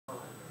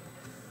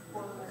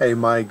Hey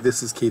Mike,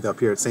 this is Keith up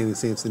here at Sandy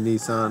Sampson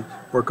Nissan.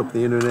 Work up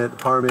the internet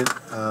department.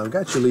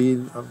 Got your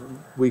lead a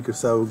week or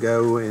so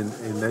ago, and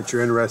that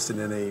you're interested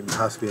in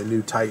possibly a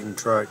new Titan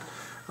truck.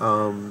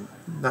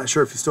 Not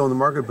sure if you're still in the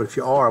market, but if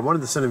you are, I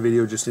wanted to send a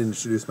video just to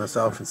introduce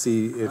myself and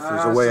see if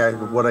there's a way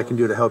what I can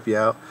do to help you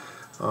out.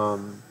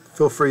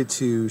 Feel free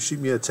to shoot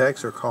me a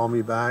text or call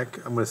me back.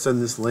 I'm going to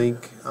send this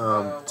link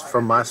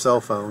from my cell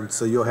phone,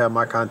 so you'll have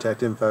my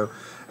contact info.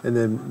 And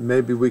then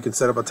maybe we can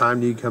set up a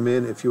time you can come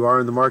in if you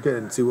are in the market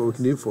and see what we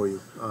can do for you.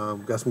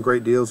 Got some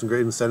great deals and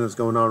great incentives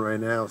going on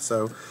right now,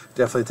 so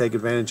definitely take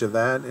advantage of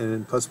that.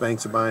 And plus,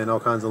 banks are buying all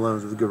kinds of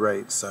loans with good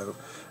rates. So,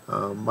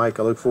 Mike,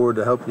 I look forward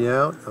to helping you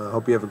out. I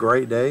hope you have a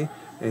great day,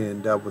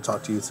 and we'll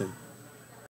talk to you soon.